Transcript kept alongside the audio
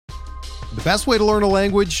The best way to learn a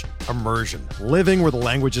language? Immersion. Living where the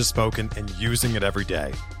language is spoken and using it every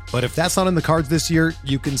day. But if that's not in the cards this year,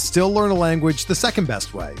 you can still learn a language the second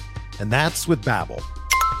best way, and that's with Babbel.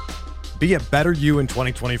 Be a better you in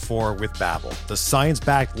 2024 with Babbel, the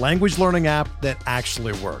science-backed language learning app that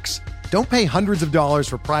actually works. Don't pay hundreds of dollars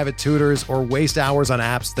for private tutors or waste hours on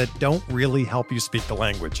apps that don't really help you speak the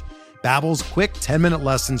language. Babbel's quick 10-minute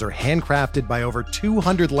lessons are handcrafted by over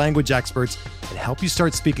 200 language experts and help you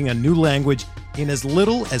start speaking a new language in as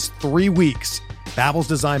little as 3 weeks. Babbel's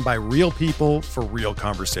designed by real people for real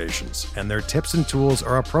conversations, and their tips and tools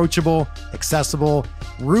are approachable, accessible,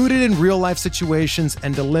 rooted in real-life situations,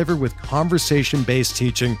 and delivered with conversation-based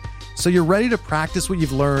teaching, so you're ready to practice what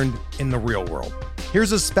you've learned in the real world.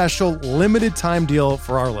 Here's a special limited-time deal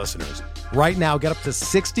for our listeners. Right now, get up to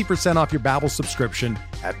 60% off your Babbel subscription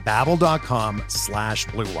at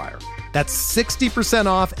babbel.com/Blue Wire. That's 60%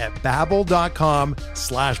 off at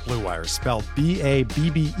babbel.com/Blue Wire, spelled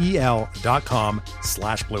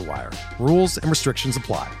BABBEL.com/Blue Wire. Rules and restrictions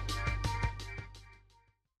apply.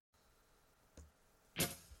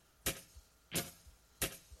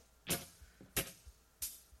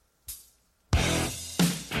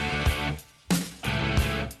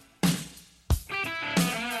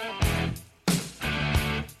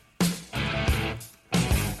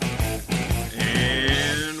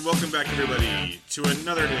 Back, everybody, to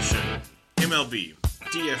another edition MLB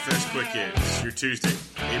DFS Quick Hits, your Tuesday,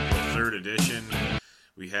 April 3rd edition.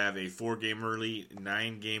 We have a 4-game early,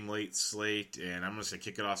 9-game late slate, and I'm just going to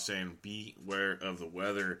kick it off saying beware of the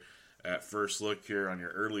weather. At first look here on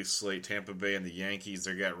your early slate, Tampa Bay and the Yankees,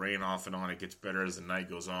 they got rain off and on. It gets better as the night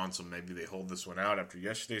goes on, so maybe they hold this one out after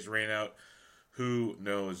yesterday's rain out. Who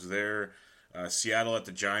knows there? Seattle at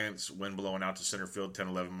the Giants, wind blowing out to center field,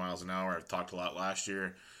 10-11 miles an hour. I've talked a lot last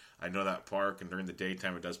year. I know that park, and during the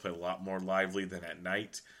daytime it does play a lot more lively than at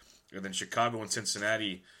night. And then Chicago and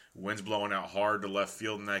Cincinnati, winds blowing out hard to left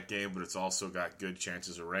field in that game, but it's also got good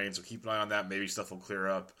chances of rain. So keep an eye on that. Maybe stuff will clear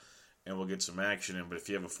up, and we'll get some action in. But if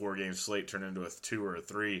you have a 4-game slate turn into a 2 or a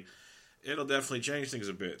 3, it'll definitely change things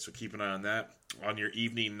a bit. So keep an eye on that. On your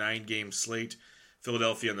evening 9-game slate,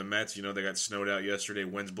 Philadelphia and the Mets, you know they got snowed out yesterday.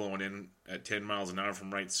 Winds blowing in at 10 miles an hour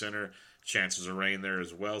from right center. Chances of rain there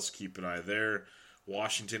as well, so keep an eye there.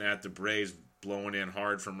 Washington at the Braves, blowing in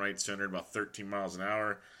hard from right center, about 13 miles an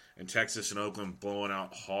hour. And Texas and Oakland blowing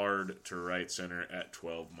out hard to right center at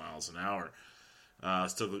 12 miles an hour.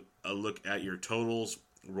 Still a look at your totals.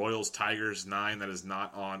 Royals, Tigers, 9. That is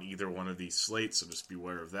not on either one of these slates, so just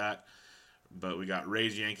beware of that. But we got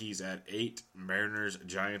Rays, Yankees at 8. Mariners,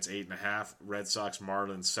 Giants, 8.5. Red Sox,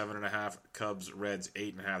 Marlins, 7.5. Cubs, Reds,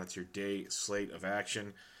 8.5. That's your day slate of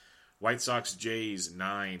action. White Sox, Jays,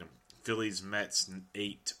 9. Phillies, Mets,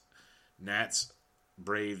 8. Nats,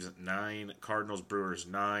 Braves, 9. Cardinals, Brewers,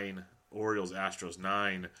 9. Orioles, Astros,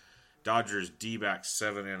 9. Dodgers, D-backs,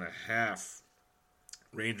 7.5.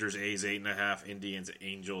 Rangers, A's, 8.5. Indians,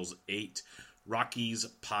 Angels, 8. Rockies,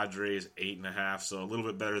 Padres, 8.5. So a little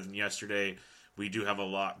bit better than yesterday. We do have a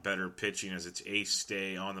lot better pitching as it's Ace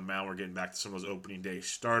Day on the mound. We're getting back to some of those opening day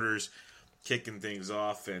starters, kicking things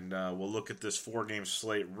off, and we'll look at this 4-game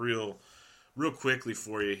slate real quickly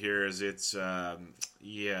for you here, as it's, not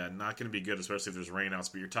going to be good, especially if there's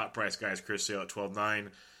rainouts. But your top price guy is Chris Sale at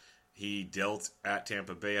 12.9. He dealt at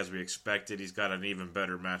Tampa Bay as we expected. He's got an even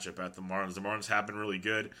better matchup at the Marlins. The Marlins have been really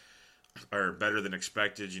good, or better than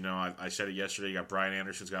expected. You know, I said it yesterday. You got Brian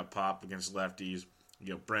Anderson's got pop against lefties.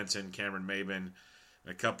 You know, Brenton, Cameron Maybin, and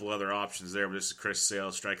a couple other options there. But this is Chris Sale.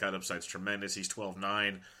 Strikeout upside's tremendous. He's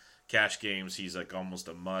 12.9. Cash games, he's like almost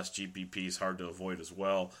a must. GPP is hard to avoid as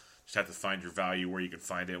well. Just have to find your value where you can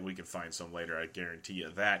find it. We can find some later, I guarantee you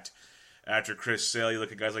that. After Chris Sale, you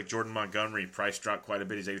look at guys like Jordan Montgomery. Price dropped quite a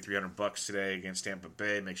bit. He's $8,300 today against Tampa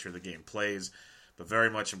Bay. Make sure the game plays, but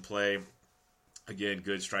very much in play. Again,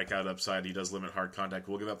 good strikeout upside. He does limit hard contact.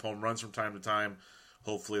 We'll give up home runs from time to time.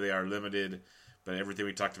 Hopefully they are limited, but everything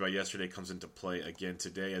we talked about yesterday comes into play again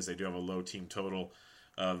today, as they do have a low team total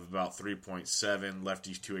of about 3.7.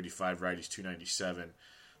 Lefties 285, righties 297.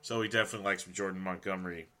 So he definitely likes Jordan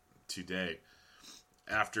Montgomery today.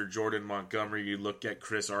 After Jordan Montgomery, you look at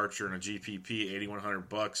Chris Archer in a GPP,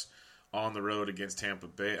 $8,100 on the road against Tampa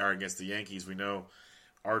Bay, or against the Yankees. We know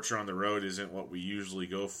Archer on the road isn't what we usually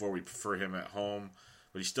go for. We prefer him at home,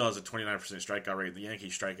 but he still has a 29% strikeout rate. The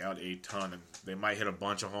Yankees strike out a ton, and they might hit a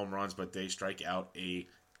bunch of home runs, but they strike out a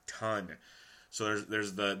ton. So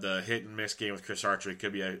there's the hit and miss game with Chris Archer. It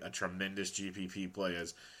could be a tremendous GPP play,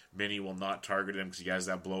 as many will not target him because he has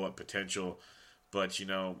that blow up potential. But you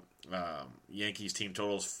know, Yankees team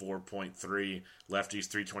totals 4.3, lefties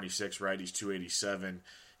 326, righties 287.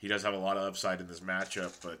 he does have a lot of upside in this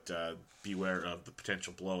matchup, but beware of the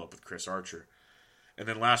potential blow-up with Chris Archer. And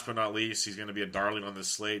then last but not least, he's going to be a darling on this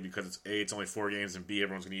slate because it's only 4 games, and B,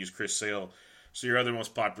 everyone's going to use Chris Sale. So your other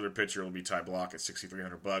most popular pitcher will be Ty Blach at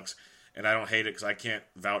 $6,300. And I don't hate it because I can't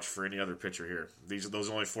vouch for any other pitcher here. Those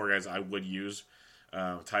are only 4 guys I would use.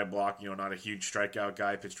 Ty Blach, not a huge strikeout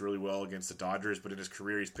guy, pitched really well against the Dodgers, but in his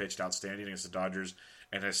career he's pitched outstanding against the Dodgers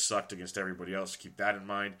and has sucked against everybody else. Keep that in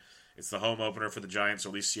mind. It's the home opener for the Giants, so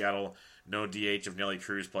at least Seattle, no DH of Nelly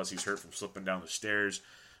Cruz, plus he's hurt from slipping down the stairs.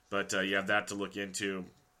 But you have that to look into.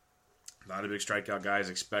 Not a big strikeout guy as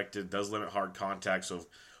expected. Does limit hard contact, so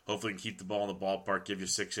hopefully can keep the ball in the ballpark, give you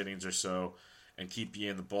 6 innings or so, and keep you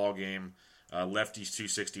in the ball game. Lefties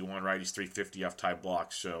 261, righties 350 off Ty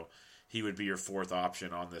Blach, so he would be your 4th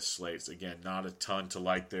option on this slate. So again, not a ton to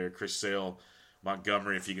like there. Chris Sale,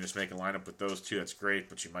 Montgomery, if you can just make a lineup with those 2, that's great,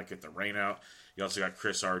 but you might get the rain out. You also got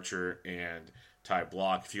Chris Archer and Ty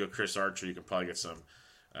Blach. If you go Chris Archer, you can probably get some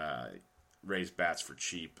raised bats for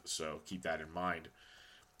cheap, so keep that in mind.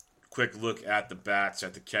 Quick look at the bats,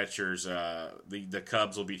 at the catchers. The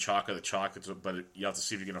Cubs will be chalk of the chocolates, but you have to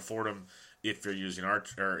see if you can afford them if you're using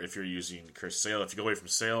Archer or if you're using Chris Sale. If you go away from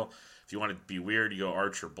Sale, if you want to be weird, you go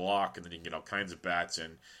Archer, Blach, and then you can get all kinds of bats.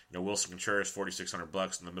 And Wilson Contreras,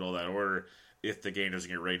 $4,600 in the middle of that order. If the game doesn't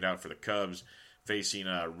get rained out for the Cubs, facing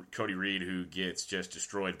Cody Reed, who gets just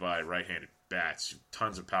destroyed by right-handed bats,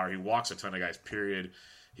 tons of power. He walks a ton of guys. Period.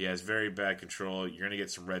 He has very bad control. You're going to get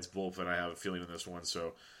some Reds bullpen, I have a feeling, in this one,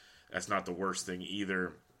 so that's not the worst thing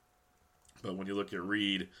either. But when you look at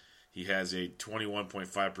Reed, he has a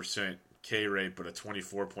 21.5% K rate, but a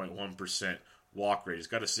 24.1% walk rate. He's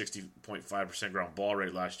got a 60.5% ground ball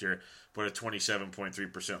rate last year, but a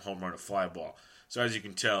 27.3% home run to fly ball. So as you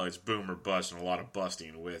can tell, it's boom or bust and a lot of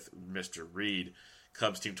busting with Mr. Reed.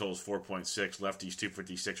 Cubs team totals 4.6, lefties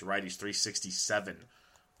 256, righties 367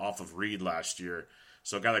 off of Reed last year.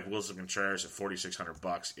 So a guy like Wilson Contreras at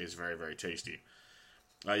 $4,600 is very, very tasty.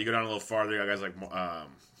 You go down a little farther, you got guys like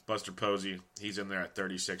Buster Posey. He's in there at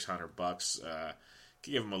 $3,600.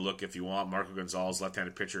 Give him a look if you want. Marco Gonzalez,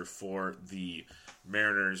 left-handed pitcher for the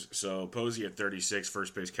Mariners. So Posey at 36,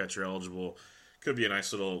 first base catcher eligible. Could be a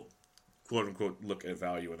nice little quote-unquote look at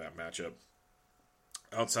value in that matchup.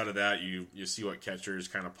 Outside of that, you see what catchers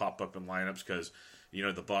kind of pop up in lineups because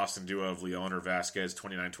the Boston duo of Leon or Vasquez,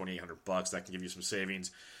 $2,800. That can give you some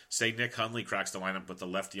savings. Say Nick Hundley cracks the lineup with the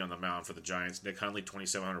lefty on the mound for the Giants. Nick Hundley,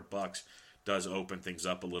 $2,700, does open things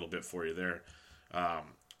up a little bit for you there.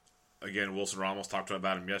 Again, Wilson Ramos, talked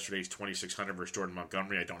about him yesterday. He's $2,600 versus Jordan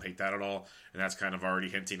Montgomery. I don't hate that at all. And that's kind of already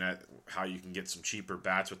hinting at how you can get some cheaper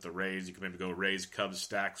bats with the Rays. You can maybe go Rays, Cubs,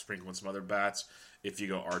 stack, sprinkle in some other bats. If you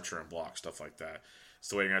go Archer and Blach, stuff like that. It's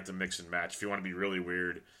the way you're going to have to mix and match. If you want to be really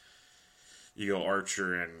weird, you go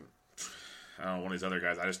Archer and one of these other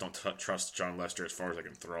guys. I just don't trust John Lester as far as I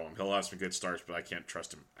can throw him. He'll have some good starts, but I can't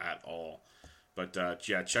trust him at all. But,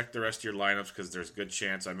 check the rest of your lineups because there's a good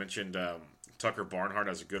chance. I mentioned Tucker Barnhart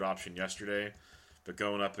as a good option yesterday, but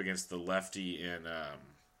going up against the lefty in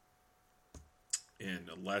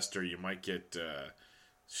Leicester, you might get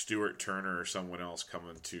Stuart Turner or someone else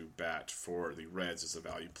coming to bat for the Reds as a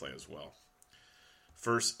value play as well.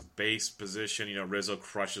 First base position, Rizzo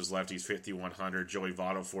crushes lefties, 5,100. Joey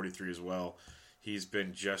Votto, 43 as well. He's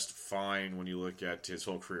been just fine when you look at his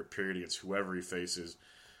whole career period against whoever he faces.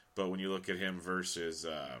 But when you look at him versus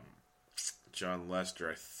John Lester,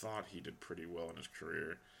 I thought he did pretty well in his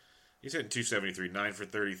career. He's hitting 273, 9 for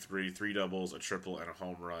 33, 3 doubles, a triple, and a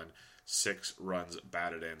home run. 6 runs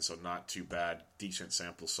batted in, so not too bad. Decent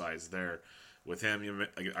sample size there. With him,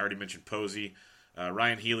 I already mentioned Posey.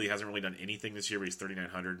 Ryan Healy hasn't really done anything this year, but he's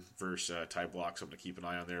 3,900 versus Ty Blach, something to keep an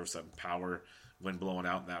eye on there with some power, wind blowing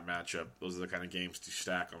out in that matchup. Those are the kind of games to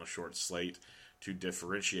stack on a short slate to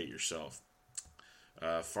differentiate yourself.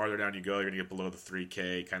 Farther down you go, you're going to get below the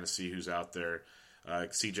 3K, kind of see who's out there.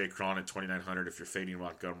 CJ Cron at 2,900 if you're fading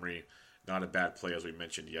Montgomery. Not a bad play, as we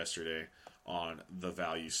mentioned yesterday, on the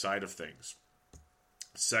value side of things.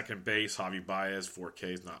 Second base, Javi Baez, 4K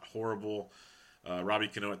is not horrible. Robbie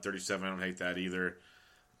Cano at 37, I don't hate that either.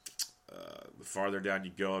 The farther down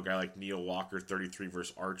you go, a guy like Neil Walker, 33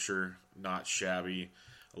 versus Archer, not shabby.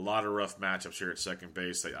 A lot of rough matchups here at second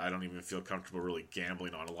base that I don't even feel comfortable really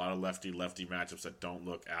gambling on. A lot of lefty-lefty matchups that don't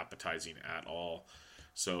look appetizing at all.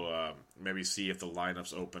 So maybe see if the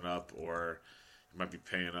lineups open up, or you might be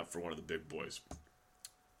paying up for one of the big boys.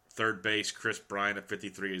 Third base, Chris Bryant at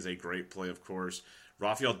 53 is a great play, of course.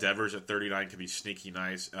 Rafael Devers at 39 can be sneaky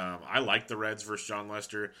nice. I like the Reds versus John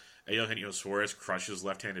Lester. Eugenio Suarez crushes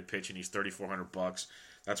left-handed pitching. He's $3,400.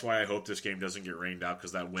 That's why I hope this game doesn't get rained out,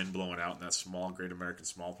 because that wind blowing out in that small Great American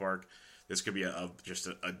Small Park, this could be just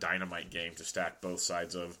a dynamite game to stack both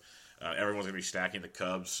sides of. Everyone's going to be stacking the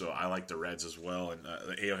Cubs, so I like the Reds as well. And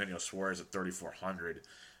Eugenio Suarez at 3,400,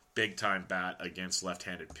 big time bat against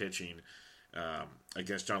left-handed pitching.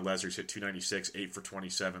 Against John Lesnar, he's hit 296, 8 for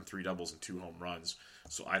 27, 3 doubles and 2 home runs.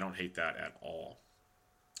 So I don't hate that at all.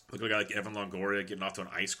 Look at a guy like Evan Longoria getting off to an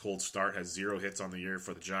ice-cold start, has 0 hits on the year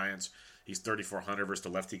for the Giants. He's 3,400 versus the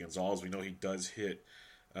lefty Gonzalez. We know he does hit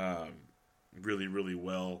really, really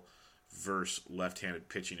well versus left-handed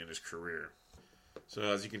pitching in his career. So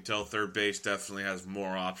as you can tell, third base definitely has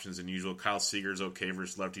more options than usual. Kyle Seager's okay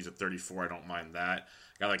versus lefties at 34. I don't mind that.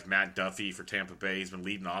 A guy like Matt Duffy for Tampa Bay, he's been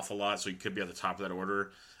leading off a lot, so he could be at the top of that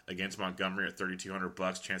order against Montgomery at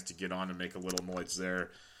 $3,200. Chance to get on and make a little noise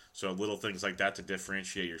there. So little things like that to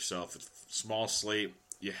differentiate yourself. It's small slate,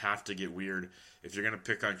 you have to get weird. If you're going to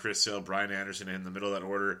pick on Chris Sale, Brian Anderson in the middle of that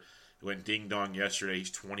order, he went ding-dong yesterday.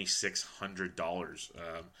 He's $2,600.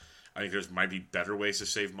 I think there's might be better ways to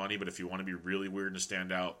save money, but if you want to be really weird and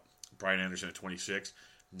stand out, Brian Anderson at 26,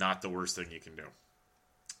 not the worst thing you can do.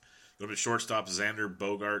 Go to shortstop, Xander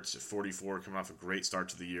Bogaerts at 44, coming off a great start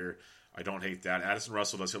to the year. I don't hate that. Addison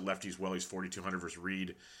Russell does hit lefties well. He's 4,200 versus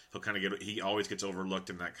Reed. He always gets overlooked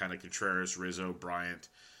in that kind of Contreras, Rizzo, Bryant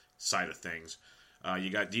side of things. You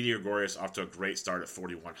got Didi Gregorius off to a great start at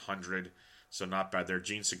 4,100. So not bad there.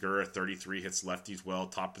 Gene Segura, 33, hits lefties well.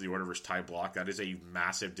 Top of the order versus Ty Block. That is a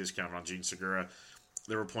massive discount on Gene Segura.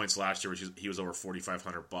 There were points last year where he was over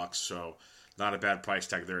 $4,500, so not a bad price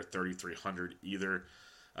tag there at $3,300 either.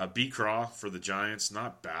 B. Craw for the Giants,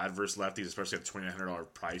 not bad versus lefties, especially at a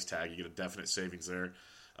 $2,900 price tag. You get a definite savings there.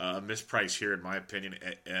 Misprice here, in my opinion.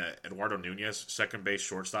 Eduardo Nunez, second base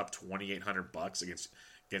shortstop, $2,800 against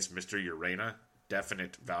Mr. Urena.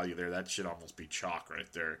 Definite value there. That should almost be chalk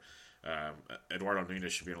right there. Eduardo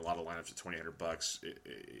Nunez should be in a lot of lineups at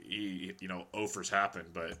 $2,800. Offers happen,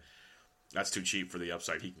 but that's too cheap for the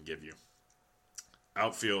upside he can give you.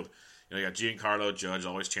 Outfield, you got Giancarlo Judge,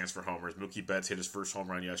 always chance for homers. Mookie Betts hit his first home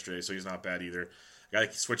run yesterday, so he's not bad either. Guy that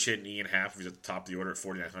can switch hitting Ian Happ, he's at the top of the order at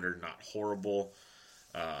 $4,900, not horrible.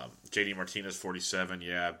 JD Martinez, 47,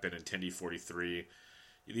 Benintendi, 43.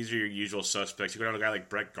 These are your usual suspects. You go down to a guy like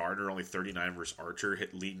Brett Gardner, only 39 versus Archer,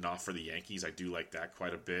 leading off for the Yankees. I do like that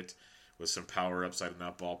quite a bit with some power upside in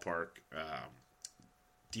that ballpark.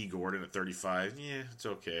 D. Gordon at 35, it's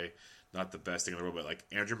okay. Not the best thing in the world, but like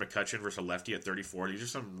Andrew McCutchen versus a lefty at 34. These are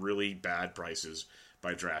some really bad prices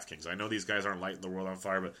by DraftKings. I know these guys aren't lighting the world on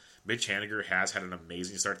fire, but Mitch Haniger has had an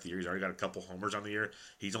amazing start to the year. He's already got a couple homers on the year.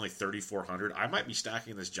 He's only 3,400. I might be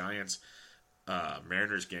stacking this Giants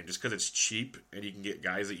Mariners game just because it's cheap and you can get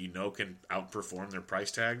guys that can outperform their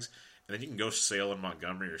price tags, and then you can go Sale and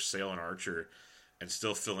Montgomery or Sale and Archer and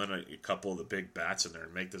still fill in a couple of the big bats in there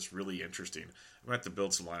and make this really interesting. I'm going to have to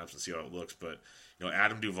build some lineups and see how it looks, but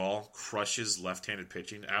Adam Duvall crushes left-handed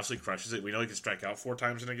pitching, absolutely crushes it. We know he can strike out 4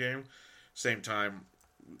 times in a game. Same time,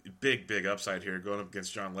 big upside here going up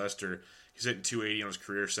against John Lester. He's hitting 280 on his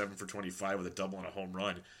career, 7 for 25 with a double and a home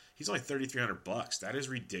run. He's only $3,300. That is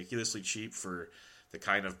ridiculously cheap for the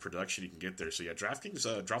kind of production you can get there. So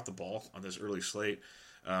DraftKings dropped the ball on this early slate.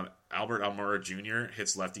 Albert Almora Jr.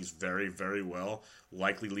 hits lefties very, very well,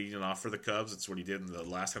 likely leading off for the Cubs. That's what he did in the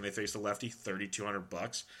last time they faced a lefty,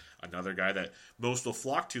 $3,200. Another guy that most will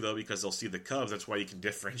flock to, though, because they'll see the Cubs. That's why you can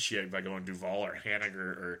differentiate by going Duvall or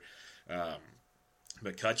Haniger or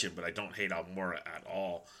McCutchen, but I don't hate Almora at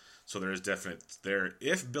all. So there is definite there.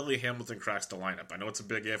 If Billy Hamilton cracks the lineup, I know it's a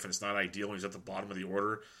big if and it's not ideal when he's at the bottom of the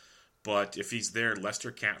order, but if he's there,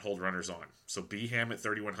 Lester can't hold runners on. So B Ham at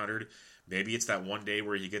 3,100. Maybe it's that one day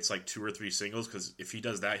where he gets like 2 or 3 singles, because if he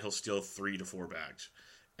does that, he'll steal 3 to 4 bags,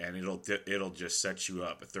 and it'll just set you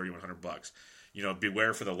up at $3,100.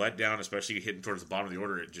 Beware for the letdown, especially hitting towards the bottom of the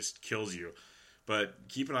order. It just kills you. But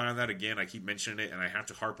keep an eye on that again. I keep mentioning it, and I have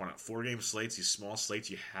to harp on it. 4-game slates, these small slates,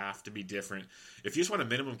 you have to be different. If you just want a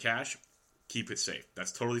minimum cash, keep it safe.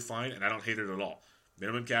 That's totally fine, and I don't hate it at all.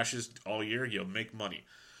 Minimum cashes all year, you'll make money.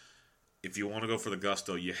 If you want to go for the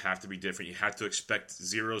gusto, you have to be different. You have to expect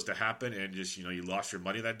zeros to happen, and just, you lost your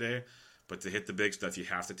money that day. But to hit the big stuff, you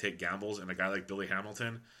have to take gambles. And a guy like Billy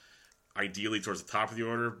Hamilton, ideally towards the top of the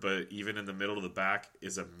order, but even in the middle of the back,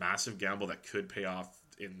 is a massive gamble that could pay off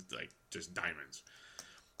in just diamonds.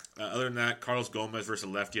 Other than that, Carlos Gomez versus a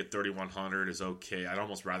lefty at 3,100 is okay. I'd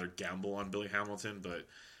almost rather gamble on Billy Hamilton, but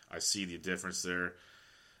I see the difference there.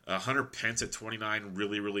 Hunter Pence at 29,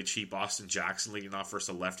 really, really cheap. Austin Jackson leading off versus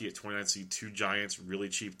a lefty at 29. See 2 Giants, really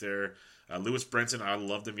cheap there. Lewis Brenton, I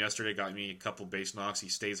loved him yesterday. Got me a couple base knocks. He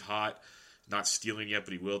stays hot. Not stealing yet,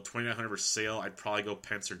 but he will. 2,900 versus Sale. I'd probably go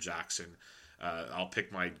Pence or Jackson. I'll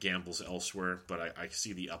pick my gambles elsewhere, but I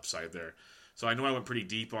see the upside there. So I know I went pretty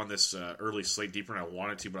deep on this early slate, deeper than I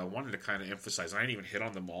wanted to, but I wanted to kind of emphasize. I didn't even hit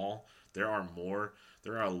on them all. There are more.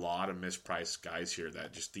 There are a lot of mispriced guys here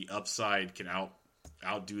that just the upside can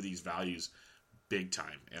outdo these values big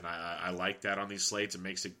time. And I like that on these slates. It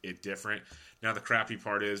makes it different. Now, the crappy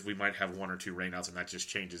part is we might have one or two rainouts, and that just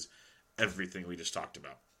changes everything we just talked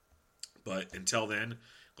about. But until then,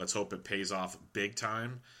 let's hope it pays off big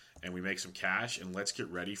time and we make some cash, and let's get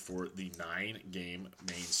ready for the 9-game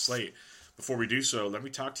main slate. Before we do so, let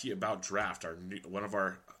me talk to you about Draft, one of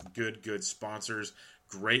our good sponsors.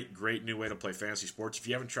 Great new way to play fantasy sports. If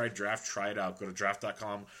you haven't tried Draft, try it out. Go to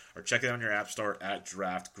draft.com or check it out on your app store at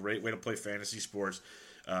Draft. Great way to play fantasy sports.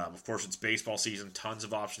 Of course, it's baseball season. Tons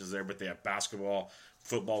of options there, but they have basketball,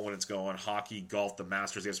 football when it's going, hockey, golf, the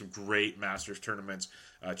Masters. They have some great Masters tournaments.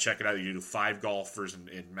 Check it out. You do 5 golfers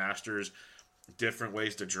in Masters. Different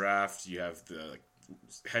ways to draft. You have the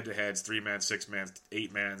head-to-heads, 3-man, 6-man,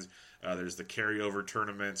 8-mans. There's the carryover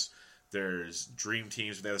tournaments. There's dream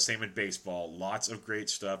teams. They're the same in baseball. Lots of great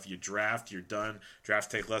stuff. You draft, you're done. Drafts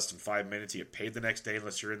take less than 5 minutes. You get paid the next day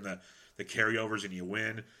unless you're in the carryovers and you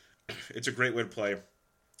win. It's a great way to play.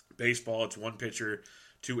 Baseball, it's 1 pitcher,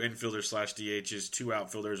 2 infielders / DHs, 2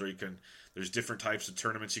 outfielders, or there's different types of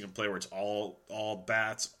tournaments you can play where it's all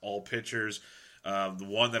bats, all pitchers. The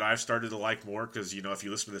one that I've started to like more, because, if you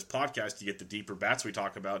listen to this podcast, you get the deeper bats we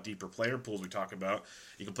talk about, deeper player pools we talk about.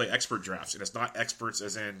 You can play expert drafts, and it's not experts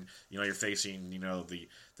as in, you're facing,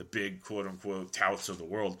 the big quote-unquote touts of the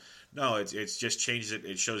world. No, it just changes it.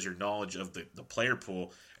 It shows your knowledge of the player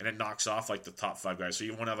pool, and it knocks off, like, the top 5 guys. So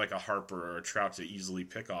you won't have, like, a Harper or a Trout to easily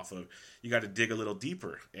pick off of. You got to dig a little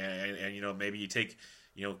deeper, and maybe you take,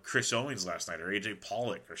 Chris Owens last night, or A.J.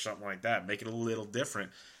 Pollock, or something like that. Make it a little different.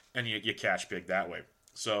 And you cash big that way.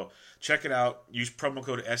 So check it out. Use promo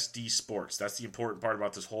code SD Sports. That's the important part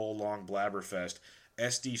about this whole long blabberfest.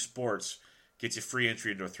 SD Sports gets you free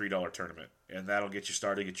entry into a $3 tournament. And that'll get you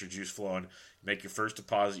started, get your juice flowing. Make your first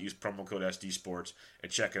deposit. Use promo code SD Sports.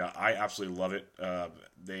 And check it out. I absolutely love it.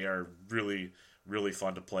 They are really, really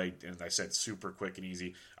fun to play. And I said super quick and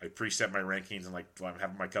easy. I preset my rankings and I'm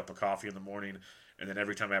having my cup of coffee in the morning. And then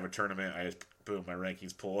every time I have a tournament, I just, boom, my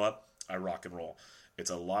rankings pull up. I rock and roll. It's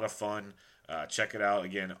a lot of fun. Check it out,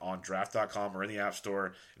 again, on draft.com or in the App Store.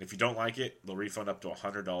 And if you don't like it, they'll refund up to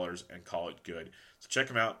 $100 and call it good. So check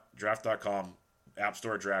them out, draft.com, App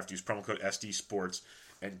Store, Draft. Use promo code SD Sports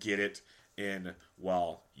and get it in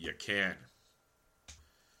while you can.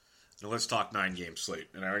 Now let's talk 9-game slate.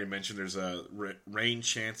 And I already mentioned there's rain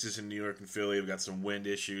chances in New York and Philly. We've got some wind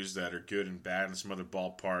issues that are good and bad in some other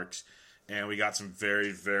ballparks. And we got some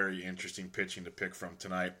very, very interesting pitching to pick from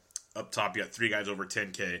tonight. Up top, you got 3 guys over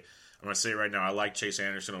 10K. I'm going to say right now, I like Chase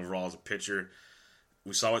Anderson overall as a pitcher.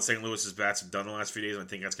 We saw what St. Louis's bats have done the last few days, and I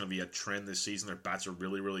think that's going to be a trend this season. Their bats are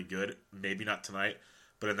really, really good. Maybe not tonight,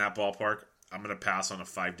 but in that ballpark, I'm going to pass on a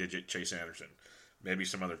 5-digit Chase Anderson. Maybe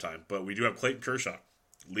some other time. But we do have Clayton Kershaw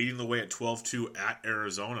leading the way at 12-2 at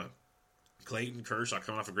Arizona. Clayton Kershaw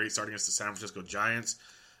coming off a great start against the San Francisco Giants.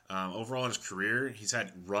 Overall in his career, he's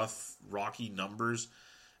had rocky numbers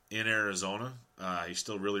in Arizona. He's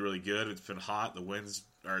still really, really good. It's been hot. The winds,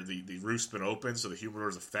 or the roof's been open, so the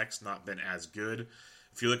humidor's effect's not been as good.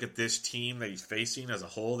 If you look at this team that he's facing as a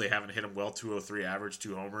whole, they haven't hit him well. 203 average,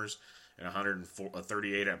 2 homers, and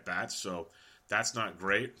 138 at bats. So that's not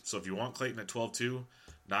great. So if you want Clayton at 12-2,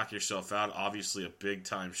 knock yourself out. Obviously a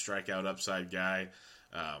big-time strikeout upside guy.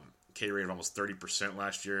 K rate of almost 30%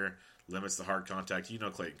 last year. Limits the hard contact.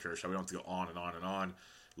 Clayton Kershaw. We don't have to go on and on and on.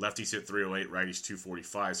 Lefties hit 308, righties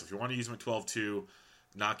 245. So if you want to use him at 12-2,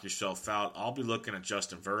 knock yourself out. I'll be looking at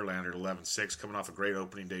Justin Verlander at 11-6, coming off a great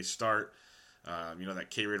opening day start. That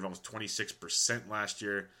K rate of almost 26% last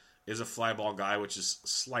year. Is a fly ball guy, which is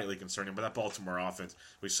slightly concerning. But that Baltimore offense,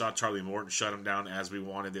 we saw Charlie Morton shut him down as we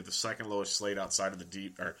wanted. They have the second lowest slate outside of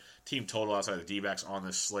the team total outside of the D-backs on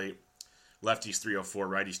this slate. Lefties 304,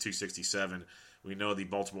 righties 267. We know the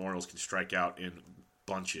Baltimore Orioles can strike out in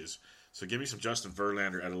bunches. So give me some Justin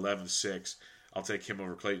Verlander at 11-6. I'll take him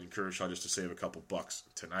over Clayton Kershaw just to save a couple bucks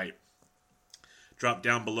tonight. Drop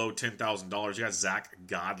down below $10,000. You got Zach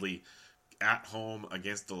Godley at home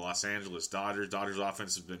against the Los Angeles Dodgers. Dodgers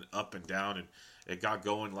offense has been up and down, and it got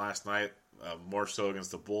going last night, more so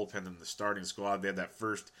against the bullpen than the starting squad. They had that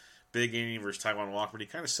first big inning versus Taijuan Walker, but he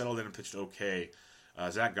kind of settled in and pitched okay.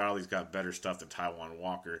 Zach Godley's got better stuff than Taijuan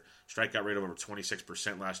Walker. Strikeout rate of over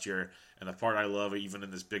 26% last year. And the part I love, even in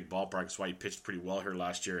this big ballpark, is why he pitched pretty well here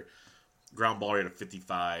last year. Ground ball rate of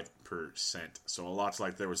 55%. So a lot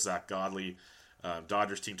like there was Zach Godley.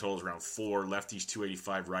 Dodgers team totals around 4. Lefties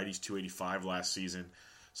 285, righties 285 last season.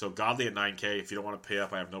 So Godley at 9K, if you don't want to pay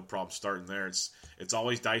up, I have no problem starting there. It's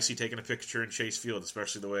always dicey taking a picture in Chase Field,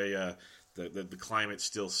 especially the way the climate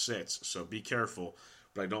still sits. So be careful,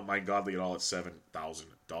 but I don't mind Godley at all at $7,000.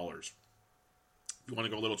 If you want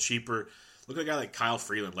to go a little cheaper, look at a guy like Kyle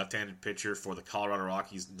Freeland, left-handed pitcher for the Colorado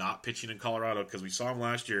Rockies, not pitching in Colorado because we saw him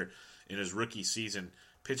last year in his rookie season.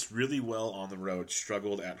 Pitched really well on the road,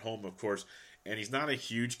 struggled at home, of course. And he's not a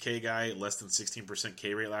huge K guy, less than 16%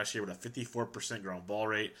 K rate last year, but a 54% ground ball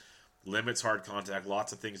rate, limits hard contact,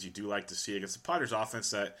 lots of things you do like to see against the Padres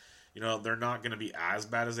offense that, they're not going to be as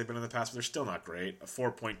bad as they've been in the past, but they're still not great. A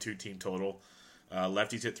 4.2 team total.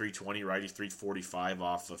 Lefties hit 320, righties 345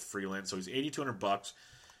 off of Freeland, so he's $8,200.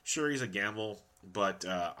 Sure, he's a gamble, but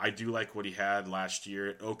I do like what he had last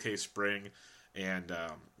year. Okay spring, and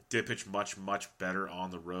did pitch much, much better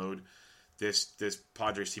on the road. This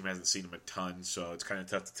Padres team hasn't seen him a ton, so it's kind of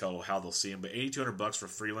tough to tell how they'll see him. But $8,200 for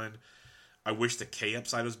Freeland. I wish the K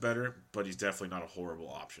upside was better, but he's definitely not a horrible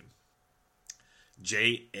option.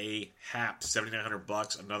 J.A. Happ,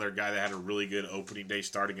 $7,900. Another guy that had a really good opening day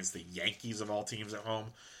start against the Yankees of all teams at home.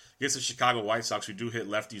 Against the Chicago White Sox, who do hit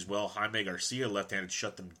lefties well. Jaime Garcia, left-handed,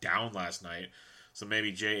 shut them down last night. So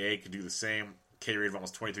maybe J.A. could do the same. K rate of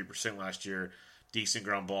almost 23% last year. Decent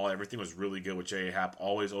ground ball. Everything was really good with J.A. Happ.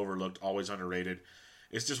 Always overlooked, always underrated.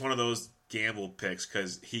 It's just one of those gamble picks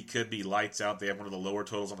because he could be lights out. They have one of the lower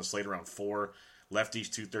totals on the slate, around 4.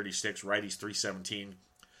 Lefties 236, righties 317.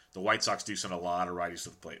 The White Sox do send a lot of righties to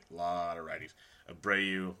the plate. A lot of righties.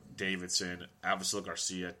 Abreu, Davidson, Avisail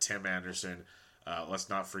Garcia, Tim Anderson. Let's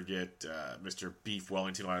not forget Mr. Beef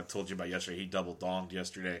Wellington, I told you about yesterday. He double-donged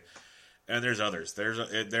yesterday. And there's others.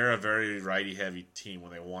 They're a very righty-heavy team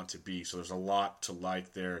when they want to be, so there's a lot to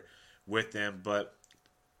like there with them. But,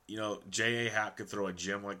 J.A. Happ could throw a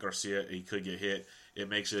gem like Garcia. He could get hit. It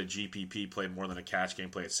makes it a GPP play more than a cash game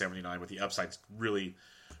play at 79, with the upside's really,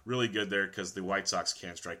 really good there because the White Sox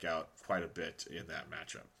can strike out quite a bit in that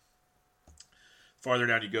matchup. Farther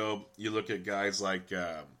down you go, you look at guys like,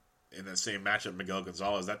 in that same matchup, Miguel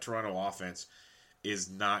Gonzalez. That Toronto offense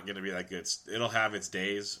is not going to be that good. It'll have its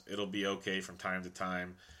days. It'll be okay from time to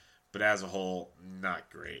time. But as a whole, not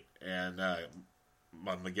great. And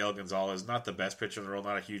Miguel Gonzalez, not the best pitcher in the world,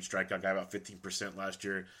 not a huge strikeout guy, about 15% last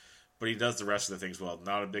year. But he does the rest of the things well.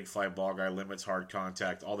 Not a big fly ball guy, limits hard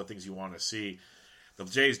contact, all the things you want to see. The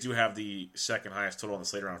Jays do have the second highest total on the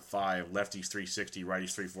slate, around 5. Lefties 360,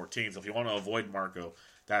 righties 314. So if you want to avoid Marco,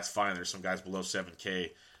 that's fine. There's some guys below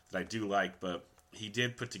 7K that I do like, but he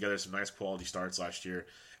did put together some nice quality starts last year,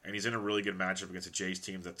 and he's in a really good matchup against a Jays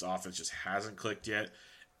team that's offense just hasn't clicked yet,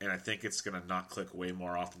 and I think it's going to not click way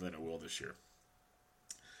more often than it will this year.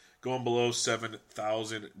 Going below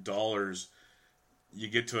 $7,000, you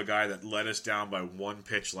get to a guy that let us down by one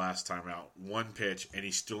pitch last time out. One pitch, and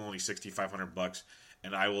he's still only $6,500,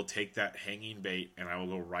 and I will take that hanging bait, and I will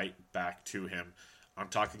go right back to him. I'm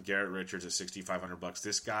talking Garrett Richards at $6,500.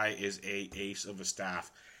 This guy is a ace of a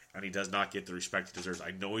staff, and he does not get the respect he deserves.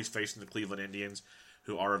 I know he's facing the Cleveland Indians,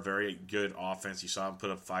 who are a very good offense. You saw him put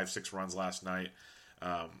up 5-6 runs last night,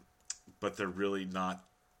 but they're really not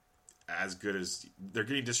as good as they're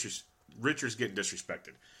getting. Richards getting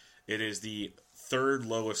disrespected. It is the third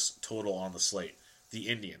lowest total on the slate. The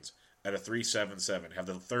Indians at a 3.77 have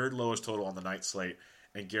the third lowest total on the night slate,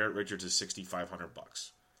 and Garrett Richards is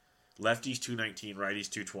 $6,500. Lefties 219, righties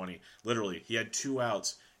 220. Literally, he had 2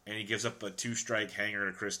 outs, and he gives up a 2-strike hanger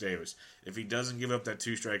to Chris Davis. If he doesn't give up that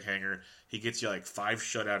 2-strike hanger, he gets you like 5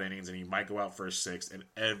 shutout innings, and he might go out for a 6th, and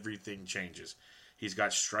everything changes. He's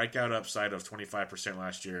got strikeout upside of 25%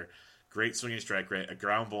 last year, great swinging strike rate, a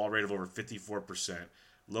ground ball rate of over 54%,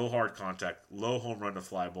 low hard contact, low home run to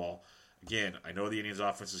fly ball. Again, I know the Indians'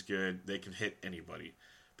 offense is good; they can hit anybody.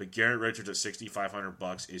 But Garrett Richards at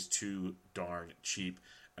 $6,500 is too darn cheap,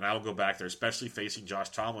 and I will go back there, especially facing Josh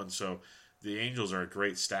Tomlin. So the Angels are a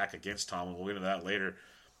great stack against Tomlin. We'll get into that later.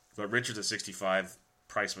 But Richards at 65,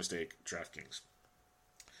 price mistake, DraftKings.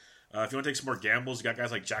 If you want to take some more gambles, you got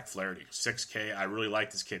guys like Jack Flaherty, 6K. I really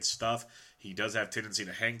like this kid's stuff. He does have tendency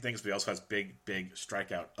to hang things, but he also has big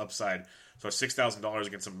strikeout upside. So $6,000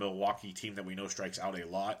 against a Milwaukee team that we know strikes out a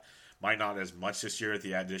lot. Might not as much this year at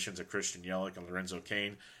the additions of Christian Yelich and Lorenzo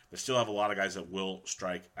Cain, but still have a lot of guys that will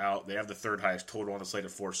strike out. They have the third highest total on the slate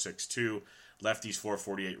at 462. Lefties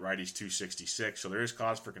 448, righties 266. So there is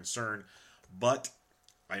cause for concern, but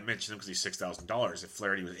I mentioned him because he's $6,000. If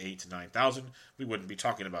Flaherty was $8,000 to $9,000, we wouldn't be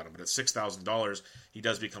talking about him. But at $6,000, he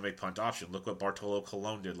does become a punt option. Look what Bartolo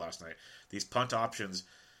Colon did last night. These punt options,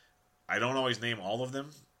 I don't always name all of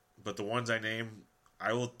them, but the ones I name,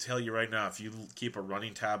 I will tell you right now, if you keep a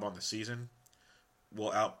running tab on the season,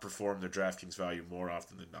 will outperform the DraftKings value more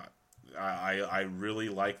often than not. I really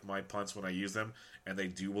like my punts when I use them, and they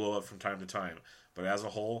do blow up from time to time. But as a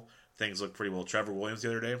whole, things look pretty well. Trevor Williams the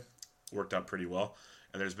other day worked out pretty well,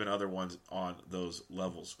 and there's been other ones on those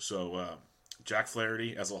levels. So Jack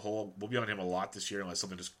Flaherty as a whole, we'll be on him a lot this year unless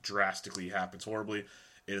something just drastically happens horribly.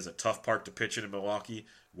 It is a tough park to pitch in Milwaukee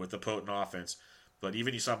with a potent offense. But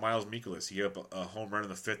even you saw Miles Mikolas, he gave up a home run in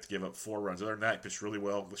the fifth to give up 4 runs. Other than that, he pitched really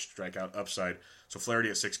well with strikeout upside. So Flaherty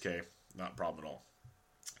at 6K, not a problem at all.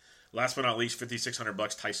 Last but not least,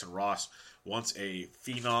 $5,600, Tyson Ross. Once a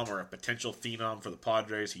phenom or a potential phenom for the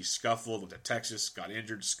Padres. He scuffled, went to Texas, got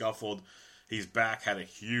injured, scuffled. He's back, had a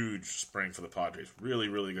huge spring for the Padres. Really,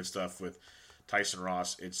 really good stuff with Tyson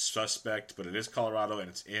Ross. It's suspect, but it is Colorado, and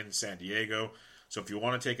it's in San Diego. So if you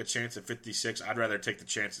want to take a chance at 56, I'd rather take the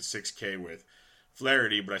chance at 6K with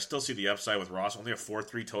Flaherty, but I still see the upside with Ross. Only a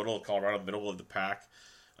 4.3 total. Colorado, middle of the pack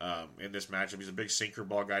in this matchup. He's a big sinker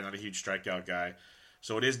ball guy, not a huge strikeout guy.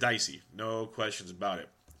 So it is dicey. No questions about it.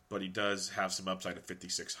 But he does have some upside at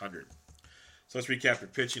 5,600. So let's recap your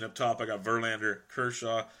pitching up top. I got Verlander,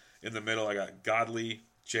 Kershaw. In the middle, I got Godley,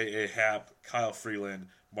 J.A. Happ, Kyle Freeland,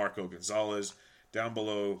 Marco Gonzalez. Down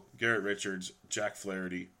below, Garrett Richards, Jack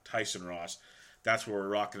Flaherty, Tyson Ross. That's where we're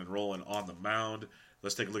rocking and rolling on the mound.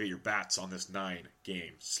 Let's take a look at your bats on this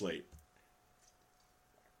 9-game slate.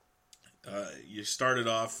 You started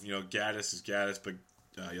off, Gaddis is Gaddis, but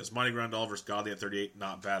Yasmani Grandal versus Godley at 38,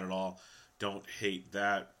 not bad at all. Don't hate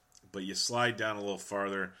that. But you slide down a little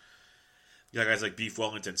farther. You got guys like Beef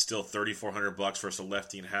Wellington, still $3,400 versus a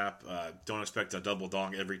lefty and Happ. Don't expect a double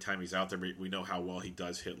dong every time he's out there, but we know how well he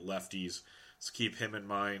does hit lefties. So keep him in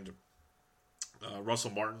mind.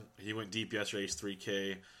 Russell Martin, he went deep yesterday. He's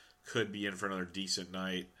 3K. Could be in for another decent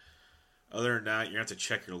night. Other than that, you're going to have to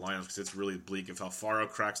check your lineups because it's really bleak. If Alfaro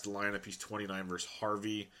cracks the lineup, he's 29 versus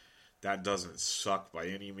Harvey. That doesn't suck by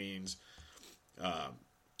any means.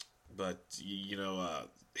 But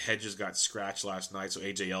Hedges got scratched last night, so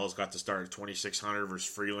AJ Ellis got to start at 2,600 versus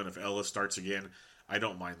Freeland. If Ellis starts again, I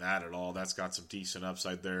don't mind that at all. That's got some decent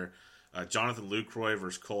upside there. Jonathan Lucroy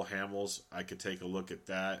versus Cole Hamels, I could take a look at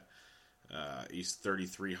that. He's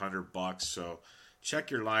 $3,300, so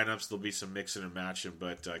check your lineups. There'll be some mixing and matching,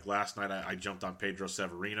 but last night I jumped on Pedro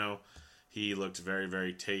Severino. He looked very,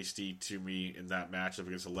 very tasty to me in that matchup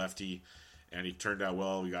against a lefty, and he turned out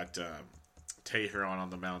well. We got Teheran on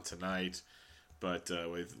the mound tonight, but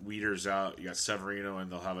with Wieters out, you got Severino, and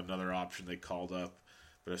they'll have another option they called up.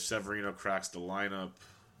 But if Severino cracks the lineup,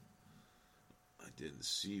 I didn't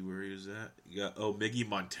see where he was at. You got Miggy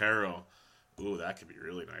Montero. Ooh, that could be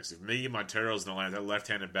really nice. If Miggy Montero's in the line, that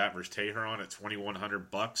left-handed bat versus Teheran at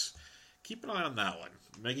 $2,100, keep an eye on that one.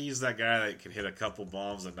 Miggy's that guy that can hit a couple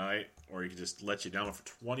bombs a night, or he can just let you down for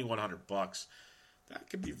 $2,100. That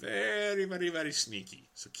could be very, very, very sneaky.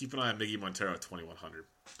 So keep an eye on Miggy Montero at $2,100.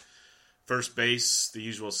 First base, the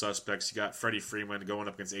usual suspects. You got Freddie Freeman going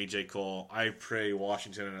up against A.J. Cole. I pray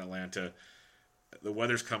Washington and Atlanta. The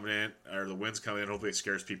weather's coming in, or the wind's coming in. Hopefully it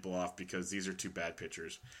scares people off because these are two bad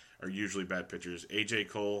pitchers, are usually bad pitchers. A.J.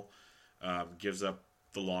 Cole gives up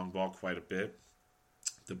the long ball quite a bit.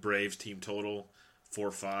 The Braves team total,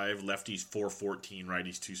 4.5. Lefties, 4.14.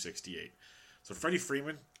 Righties, 2.68. So Freddie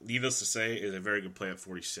Freeman, needless to say, is a very good play at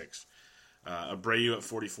 46. Abreu at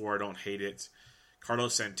 44, I don't hate it.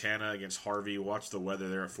 Carlos Santana against Harvey. Watch the weather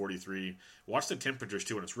there at 43. Watch the temperatures,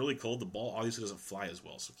 too. When it's really cold, the ball obviously doesn't fly as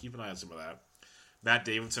well. So keep an eye on some of that. Matt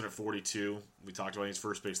Davidson at 42. We talked about his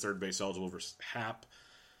first base, third base eligible versus Happ.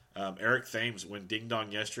 Eric Thames went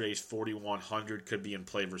ding-dong yesterday. He's 4,100. Could be in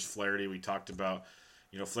play versus Flaherty. We talked about,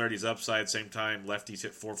 Flaherty's upside. Same time, lefties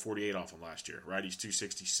hit 448 off him last year. Righties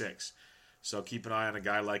 266. So keep an eye on a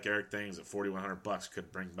guy like Eric Thames at $4,100.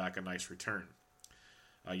 Could bring back a nice return.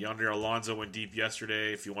 Yonder Alonso went deep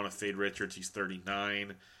yesterday. If you want to fade Richards, he's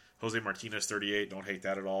 39. Jose Martinez, 38. Don't hate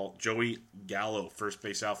that at all. Joey Gallo, first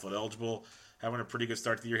base outfield eligible. Having a pretty good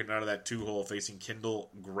start to the year, hitting out of that 2-hole, facing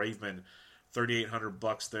Kendall Graveman.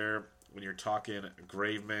 $3,800 there when you're talking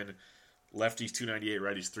Graveman. Lefties, 298.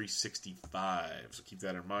 Righties, 365. So keep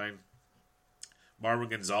that in mind.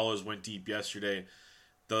 Marwin Gonzalez went deep yesterday.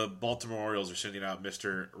 The Baltimore Orioles are sending out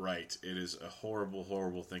Mr. Wright. It is a horrible,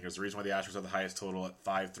 horrible thing. It's the reason why the Astros have the highest total at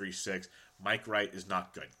 536. Mike Wright is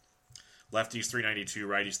not good. Lefties 392,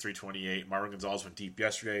 righties 328. Marwin Gonzalez went deep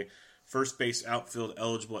yesterday. First base outfield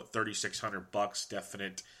eligible at $3,600.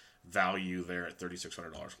 Definite value there at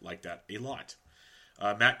 $3,600. Like that a lot.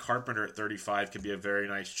 Matt Carpenter at 35 could be a very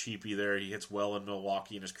nice cheapie there. He hits well in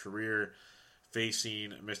Milwaukee in his career.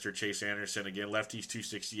 Facing Mr. Chase Anderson. Again, lefties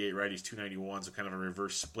 268, righties 291, so kind of a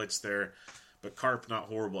reverse splits there. But Carp not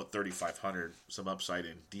horrible at 3,500. Some upside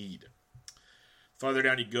indeed. Farther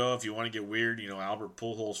down you go, if you want to get weird, Albert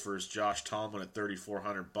Pujols versus Josh Tomlin at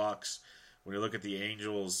 $3,400. When you look at the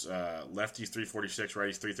Angels, lefties 346,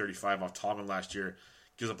 righties 335 off Tomlin last year,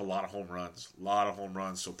 gives up a lot of home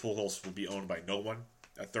runs. So Pujols will be owned by no one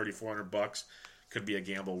at $3,400. Could be a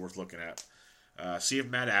gamble worth looking at. See if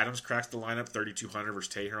Matt Adams cracks the lineup, 3,200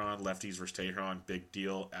 versus Teheran. Lefties versus Teheran, big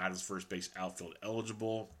deal. Adams first base outfield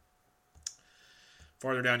eligible.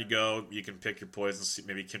 Farther down you go, you can pick your poison. See,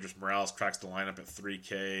 maybe Kendrys Morales cracks the lineup at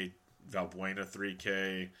 3K, Valbuena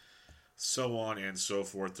 3K, so on and so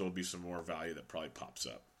forth. There will be some more value that probably pops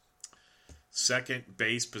up. Second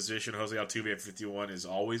base position, Jose Altuve at 51 is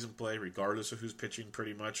always in play, regardless of who's pitching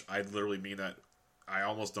pretty much. I literally mean that. I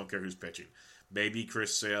almost don't care who's pitching. Maybe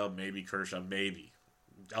Chris Sale, maybe Kershaw, maybe.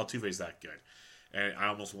 Altuve's that good. And I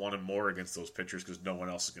almost want him more against those pitchers because no one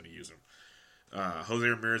else is going to use him. Jose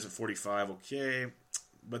Ramirez at 45, okay.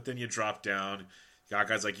 But then you drop down. You got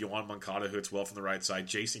guys like Yohan Moncada who hits well from the right side.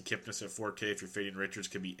 Jason Kipnis at 4K if you're fading Richards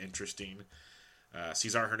could be interesting.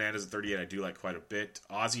 Cesar Hernandez at 38 I do like quite a bit.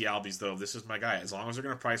 Ozzie Albies, though, this is my guy. As long as they're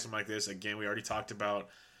going to price him like this, again, we already talked about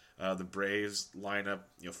the Braves lineup,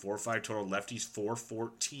 4-5 total, lefties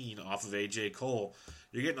 414 off of A.J. Cole.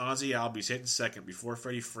 You're getting Ozzie Albies hitting second before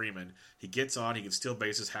Freddie Freeman. He gets on, he can steal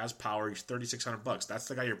bases, has power, he's $3,600. That's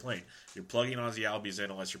the guy you're playing. You're plugging Ozzie Albies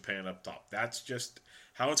in unless you're paying up top. That's just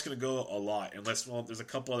how it's going to go a lot. Unless, there's a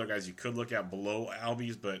couple other guys you could look at below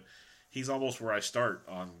Albies, but he's almost where I start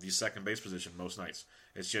on the second base position most nights.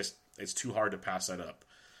 It's too hard to pass that up.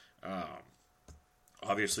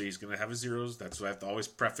 Obviously, he's going to have his zeros. That's what I have to always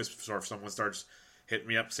preface. So if someone starts hitting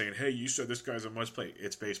me up saying, hey, you said this guy's a must play.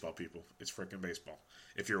 It's baseball, people. It's freaking baseball.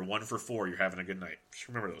 If you're 1 for 4, you're having a good night. Just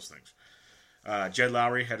remember those things. Jed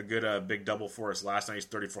Lowry had a good big double for us last night. He's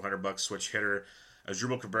 $3,400 switch hitter.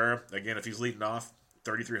 Asdrubal Cabrera, again, if he's leading off,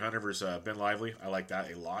 $3,300 versus Ben Lively. I like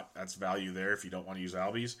that a lot. That's value there if you don't want to use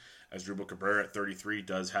Albies. Asdrubal Cabrera at 33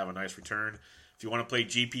 does have a nice return. If you want to play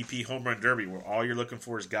GPP Home Run Derby, where all you're looking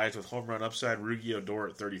for is guys with home run upside, Rugi Odor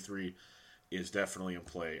at 33 is definitely in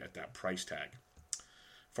play at that price tag.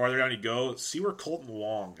 Farther down you go, see where Colton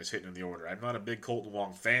Wong is hitting in the order. I'm not a big Colton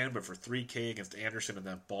Wong fan, but for 3K against Anderson in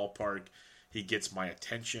that ballpark, he gets my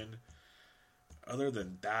attention. Other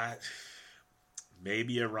than that,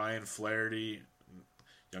 maybe a Ryan Flaherty.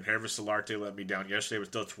 Hervis Solarte let me down yesterday. It was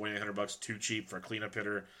still $2,800, too cheap for a cleanup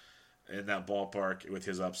hitter in that ballpark with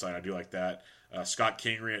his upside. I do like that. Scott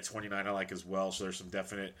Kingery at 29 I like as well. So there's some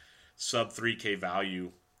definite sub 3K value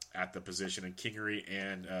at the position. And Kingery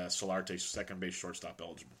and Solarte, second base, shortstop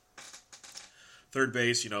eligible. Third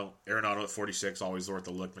base, Arenado at 46, always worth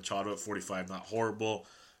a look. Machado at 45, not horrible.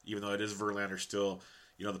 Even though it is Verlander still,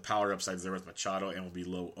 the power upside's there with Machado and will be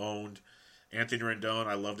low owned. Anthony Rendon,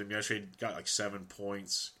 I loved him yesterday. Got like 7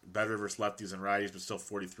 points. Better versus lefties and righties, but still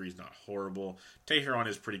 43 is not horrible. Teheran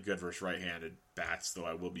is pretty good versus right-handed bats, though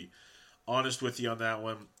I will be honest with you on that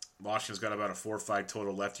one. Washington's got about a 4-5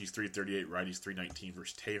 total. Lefties 338, righties 319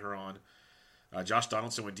 versus Teheran. Josh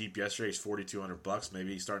Donaldson went deep yesterday. He's $4,200.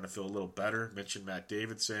 Maybe he's starting to feel a little better. Mentioned Matt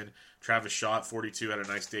Davidson. Travis Shaw at 42 had a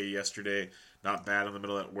nice day yesterday. Not bad in the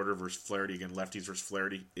middle of that order versus Flaherty. Again, lefties versus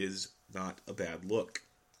Flaherty is not a bad look.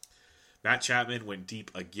 Matt Chapman went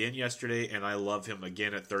deep again yesterday, and I love him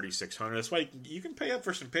again at $3,600. That's why you can pay up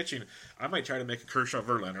for some pitching. I might try to make a Kershaw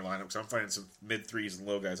Verlander lineup because I'm finding some mid-threes and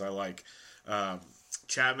low guys I like.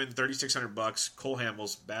 Chapman, $3,600. Cole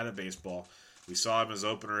Hamels, bad at baseball. We saw him as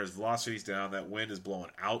opener. His velocity's down. That wind is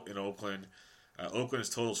blowing out in Oakland.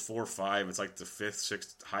 Oakland's total's 4-5. It's like the 5th,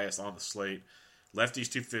 6th highest on the slate.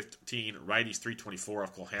 Lefties 215, righties 324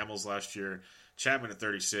 off Cole Hamels last year. Chapman at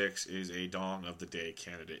 36 is a dong of the day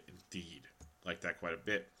candidate indeed. Like that quite a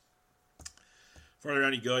bit. Farther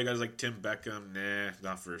down you go, you guys like Tim Beckham. Nah,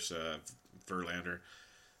 not for Verlander.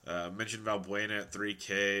 Mentioned Valbuena at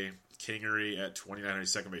 3K. Kingery at 29,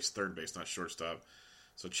 second base, third base, not shortstop.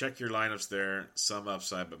 So check your lineups there. Some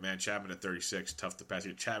upside, but man, Chapman at 36, tough to pass.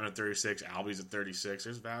 Chapman at 36, Albies at 36.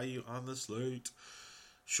 There's value on the slate.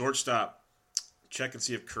 Shortstop, check and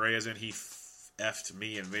see if Correa's in. He effed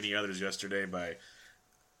me and many others yesterday by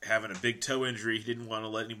having a big toe injury. He didn't want to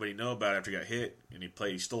let anybody know about it after he got hit, and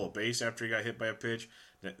he stole a base after he got hit by a pitch.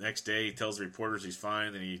 The next day, he tells the reporters he's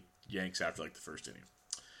fine, then he yanks after like the first inning.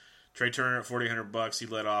 Trey Turner at $4,800. He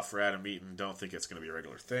led off for Adam Eaton. Don't think it's going to be a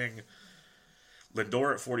regular thing.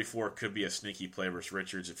 Lindor at 44 could be a sneaky play versus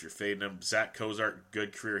Richards if you're fading him. Zach Cozart,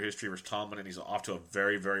 good career history versus Tomlin, and he's off to a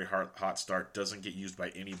very, very hot start. Doesn't get used by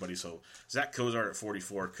anybody, so Zach Cozart at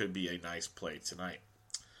 44 could be a nice play tonight.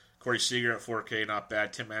 Corey Seager at 4K, not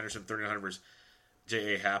bad. Tim Anderson, $3,900 versus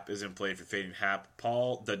J.A. Happ is in play if you're fading Happ.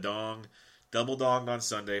 Paul the Dong, double donged on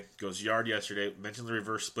Sunday. Goes yard yesterday. Mentioned the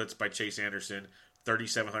reverse splits by Chase Anderson.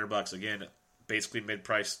 $3,700. Again, basically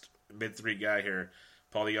mid-priced, mid-3 guy here.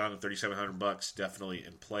 Paul DeJong, $3,700, definitely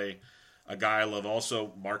in play. A guy I love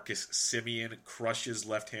also, Marcus Semien, crushes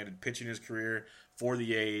left-handed pitch in his career for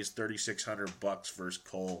the A's, $3,600 versus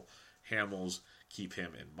Cole Hamels. Keep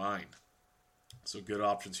him in mind. So good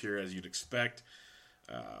options here as you'd expect.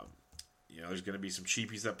 There's going to be some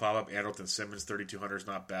cheapies that pop up. Andrelton Simmons, $3,200 is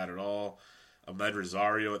not bad at all. Ahmed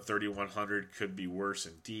Rosario at $3,100 could be worse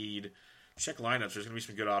indeed. Check lineups. There's going to be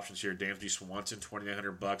some good options here. Dansby Swanson,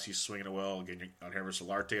 $2,900. He's swinging it well. Again, on Henry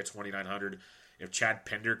Solarte at $2,900. If Chad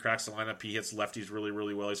Pender cracks the lineup, he hits lefties really,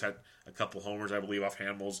 really well. He's had a couple homers, I believe, off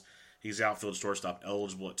Hamels. He's outfield shortstop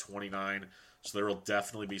eligible at $29. So there will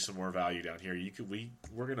definitely be some more value down here.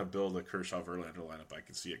 We're going to build a Kershaw Verlander lineup. I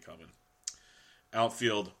can see it coming.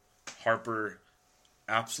 Outfield, Harper,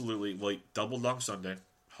 absolutely double dunk Sunday.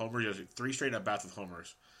 Homer, 3 straight at bats with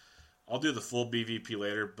homers. I'll do the full BVP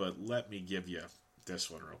later, but let me give you this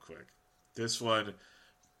one real quick. This one,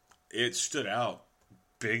 it stood out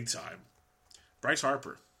big time. Bryce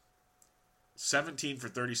Harper, 17 for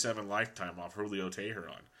 37 lifetime off Julio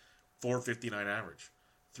Teheran, 459 average,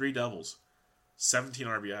 3 doubles, 17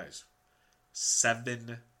 RBIs,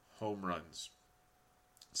 7 home runs.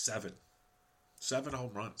 7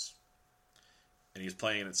 home runs. And he's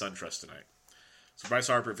playing at SunTrust tonight. So Bryce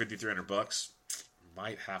Harper at $5,300.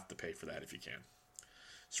 Might have to pay for that if you can.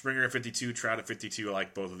 Springer at 52, Trout at 52. I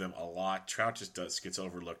like both of them a lot. Trout just gets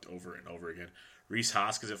overlooked over and over again. Reese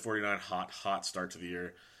Hoskins at 49. Hot start to the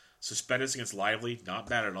year. Suspended against Lively. Not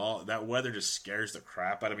bad at all. That weather just scares the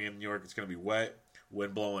crap out of me in New York. It's going to be wet.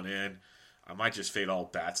 Wind blowing in. I might just fade all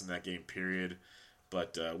bats in that game, period.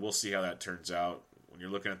 But we'll see how that turns out. When you're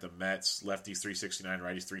looking at the Mets, lefties 369,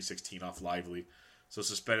 righties 316 off Lively. So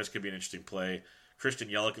Suspended could be an interesting play. Christian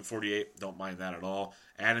Yelich at 48, don't mind that at all.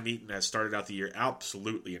 Adam Eaton has started out the year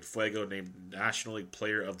absolutely in fuego, named National League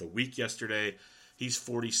Player of the Week yesterday. He's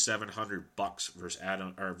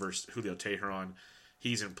 $4,700 versus Julio Teheran.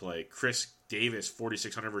 He's in play. Chris Davis,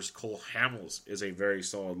 $4,600 versus Cole Hamels is a very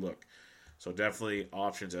solid look. So definitely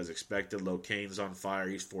options as expected. Locane's on fire.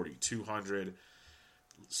 He's $4,200.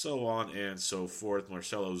 So on and so forth.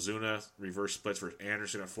 Marcell Ozuna, reverse splits for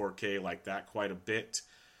Anderson at 4K, like that quite a bit.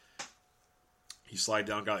 You slide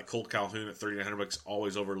down, guy like Colt Calhoun at $3,900,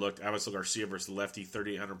 always overlooked. Avisel Garcia versus the lefty,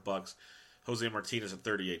 $3,800. Jose Martinez at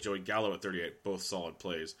 $38. Joey Gallo at $38. Both solid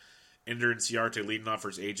plays. Ender and Ciarte leading off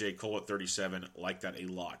versus AJ Cole at $37. Like that a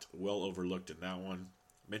lot. Well overlooked in that one.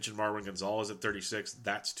 Mentioned Marwin Gonzalez at $36.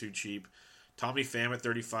 That's too cheap. Tommy Pham at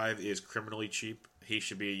 $35 is criminally cheap. He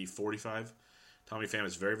should be $45. Tommy Pham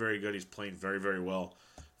is very, very good. He's playing very, very well.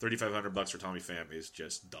 $3,500 for Tommy Pham is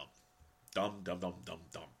just dumb. Dumb.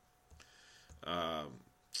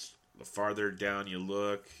 The farther down you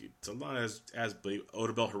look, it's a lot as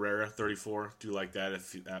Odubel Herrera, 34. Do like that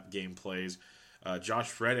if that game plays.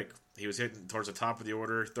 Josh Reddick, he was hitting towards the top of the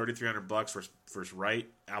order, $3,300 for right.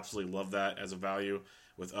 Absolutely love that as a value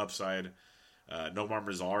with upside. Nomar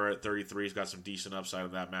Mazara at 33. He's got some decent upside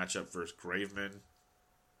in that matchup versus Graveman.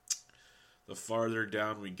 The farther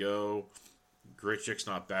down we go, Grichuk's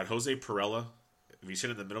not bad. Jose Pirela, if he's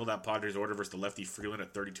hitting in the middle of that Padres order versus the lefty Freeland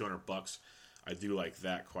at $3,200, I do like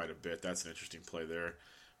that quite a bit. That's an interesting play there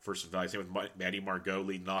for some value. Same with Matty Margot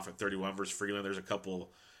leading off at 31 versus Freeland. There's a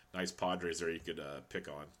couple nice Padres there you could pick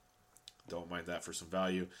on. Don't mind that for some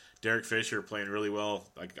value. Derek Fisher playing really well.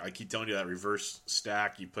 I keep telling you that reverse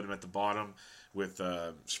stack. You put him at the bottom with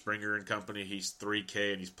Springer and company. He's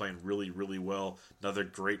 3K and he's playing really, really well. Another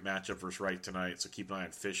great matchup versus Wright tonight, so keep an eye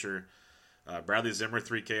on Fisher. Bradley Zimmer,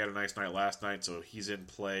 3K, had a nice night last night, so he's in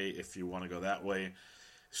play if you want to go that way.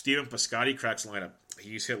 Steven Piscotty cracks lineup.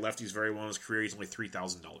 He's hit lefties very well in his career. He's only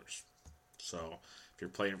 $3,000. So if you're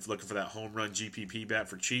looking for that home run GPP bat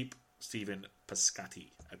for cheap, Steven Piscotty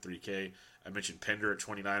at 3K. I mentioned Pender at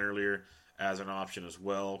 29 earlier as an option as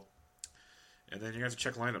well. And then you have to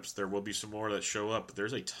check lineups. There will be some more that show up, but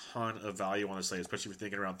there's a ton of value on this slate, especially if you're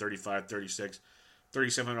thinking around $35, $36,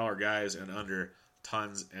 $37 guys and under.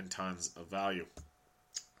 Tons and tons of value.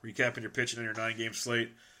 Recapping your pitching in your 9-game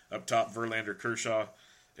slate. Up top, Verlander, Kershaw.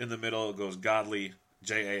 In the middle, it goes Godley,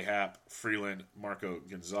 J.A. Happ, Freeland, Marco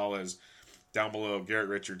Gonzalez. Down below, Garrett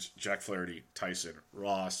Richards, Jack Flaherty, Tyson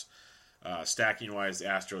Ross. Stacking-wise, the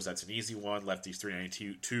Astros, that's an easy one. Lefties,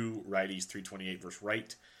 392. Righties, 328 versus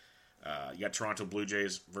right. You got Toronto Blue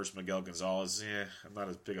Jays versus Miguel Gonzalez. I'm not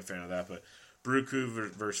as big a fan of that, but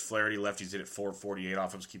Bruku versus Flaherty. Lefties hit at 448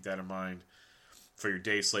 off him, so keep that in mind. For your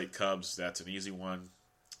day slate Cubs, that's an easy one.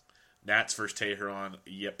 Nats versus Teheran.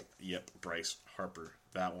 Yep. Bryce Harper,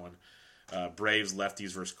 that one. Braves,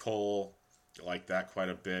 lefties versus Cole. I like that quite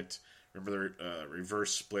a bit. Remember the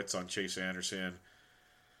reverse splits on Chase Anderson.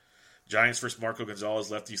 Giants versus Marco Gonzalez,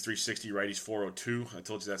 lefties 360, righties 402. I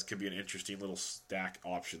told you that could be an interesting little stack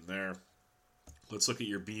option there. Let's look at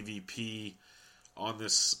your BVP on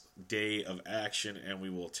this day of action, and we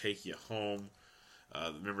will take you home.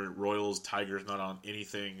 Remember, Royals, Tigers, not on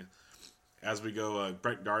anything. As we go,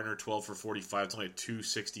 Brett Gardner, 12 for 45. It's only a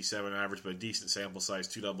 267 average, but a decent sample size.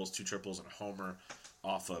 2 doubles, 2 triples, and a homer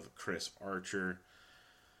off of Chris Archer.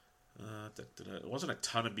 It wasn't a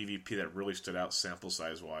ton of BVP that really stood out sample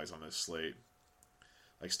size-wise on this slate.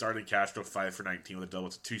 Like Starling Castro, 5 for 19 with a double.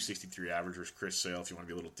 It's a 263 average versus Chris Sale if you want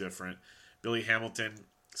to be a little different. Billy Hamilton,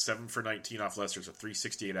 7 for 19 off Lester. It's a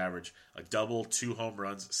 368 average. A double, 2 home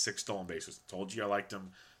runs, 6 stolen bases. Told you I liked him.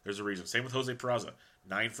 There's a reason. Same with Jose Peraza.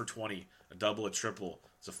 9 for 20. A double, a triple.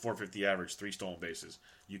 It's a 450 average, 3 stolen bases.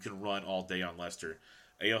 You can run all day on Lester.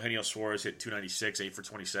 Eugenio Suarez hit 296, 8 for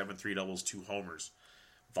 27, 3 doubles, 2 homers.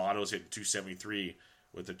 Votto's hitting 273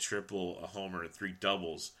 with a triple, a homer, and 3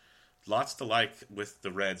 doubles. Lots to like with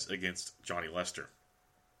the Reds against Johnny Lester.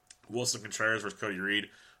 Wilson Contreras versus Cody Reed,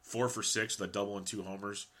 4 for 6 with a double and 2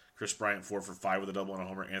 homers. Chris Bryant, 4 for 5 with a double and a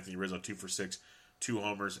homer. Anthony Rizzo, 2 for 6, 2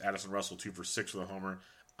 homers. Addison Russell, 2 for 6 with a homer.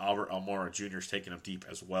 Albert Almora Jr. is taking him deep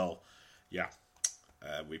as well. Yeah,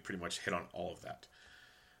 we pretty much hit on all of that.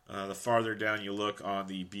 The farther down you look on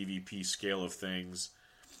the BVP scale of things,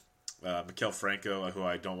 Maikel Franco, who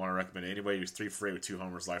I don't want to recommend to anybody, he was 3 for 8 with 2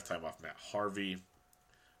 homers lifetime off Matt Harvey.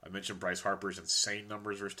 I mentioned Bryce Harper's insane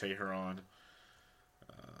numbers versus Teheran.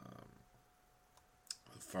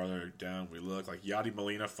 Farther down we look, like Yadi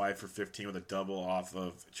Molina, 5 for 15 with a double off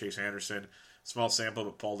of Chase Anderson. Small sample,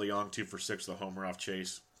 but Paul DeJong, 2 for 6 with a homer off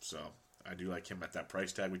Chase. So I do like him at that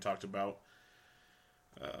price tag we talked about.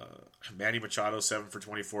 Manny Machado, 7 for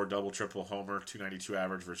 24, double, triple, homer, 292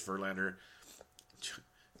 average versus Verlander.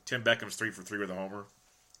 Tim Beckham's 3 for 3 with a homer.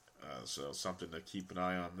 So something to keep an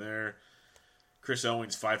eye on there. Chris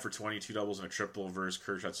Owings, 5 for 20, 2 doubles and a triple versus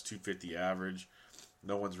Kershaw's 250 average.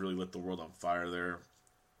 No one's really lit the world on fire there.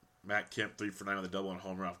 Matt Kemp, 3 for 9 with a double and a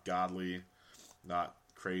homer off Godley. Not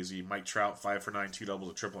crazy. Mike Trout, 5 for 9, 2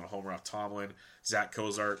 doubles, a triple and a homer off Tomlin. Zach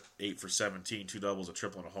Cozart, 8 for 17, 2 doubles, a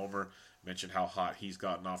triple and a homer. Mentioned how hot he's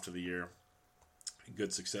gotten off to the year.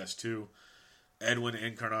 Good success, too. Edwin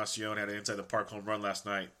Encarnacion had an inside the park home run last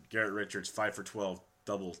night. Garrett Richards, 5 for 12,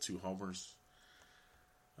 double, 2 homers.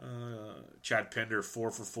 Chad Pender,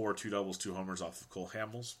 4 for 4, 2 doubles, 2 homers off of Cole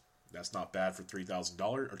Hamels. That's not bad for $3,000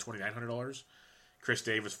 or $2,900. Chris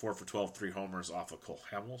Davis, 4 for 12, 3 homers off of Cole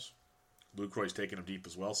Hamels. Lucroy's taking him deep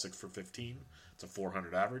as well, 6 for 15. It's a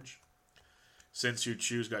 400 average. Shin-Soo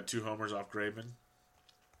Choo's got 2 homers off Graveman.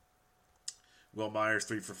 Will Myers,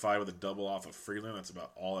 3 for 5 with a double off of Freeland. That's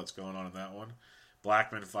about all that's going on in that one.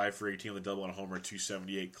 Blackman, 5 for 18 with a double and a homer,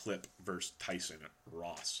 278 clip versus Tyson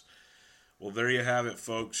Ross. Well, there you have it,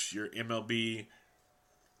 folks. Your MLB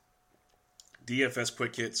DFS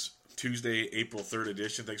Quick Hits Tuesday, April 3rd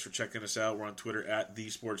edition. Thanks for checking us out. We're on Twitter at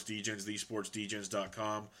TheSportsDgens,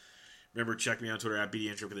 TheSportsDgens.com. Remember, check me out on Twitter at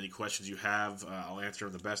BDNTrip with any questions you have. I'll answer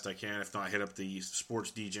them the best I can. If not, hit up the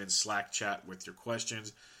Sports Dgens Slack chat with your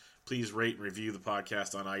questions. Please rate and review the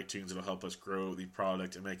podcast on iTunes. It'll help us grow the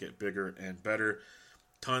product and make it bigger and better.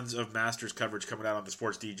 Tons of Masters coverage coming out on the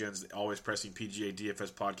Sports Dgens. The Always Pressing PGA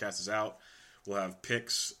DFS podcast is out. We'll have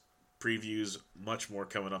picks, previews, much more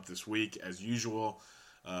coming up this week as usual.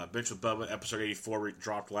 Bench with Bubba, episode 84,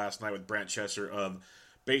 dropped last night with Brant Chesser of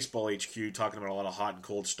Baseball HQ, talking about a lot of hot and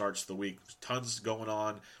cold starts of the week. Tons going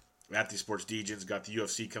on at the Sports Dgens. Got the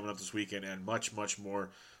UFC coming up this weekend and much, much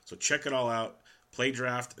more. So check it all out.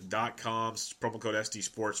 Playdraft.com, promo code SD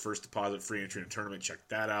Sports, first deposit, free entry in a tournament. Check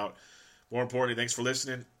that out. More importantly, thanks for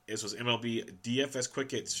listening. This was MLB DFS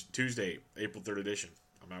Quick Hits Tuesday, April 3rd edition.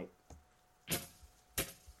 I'm out.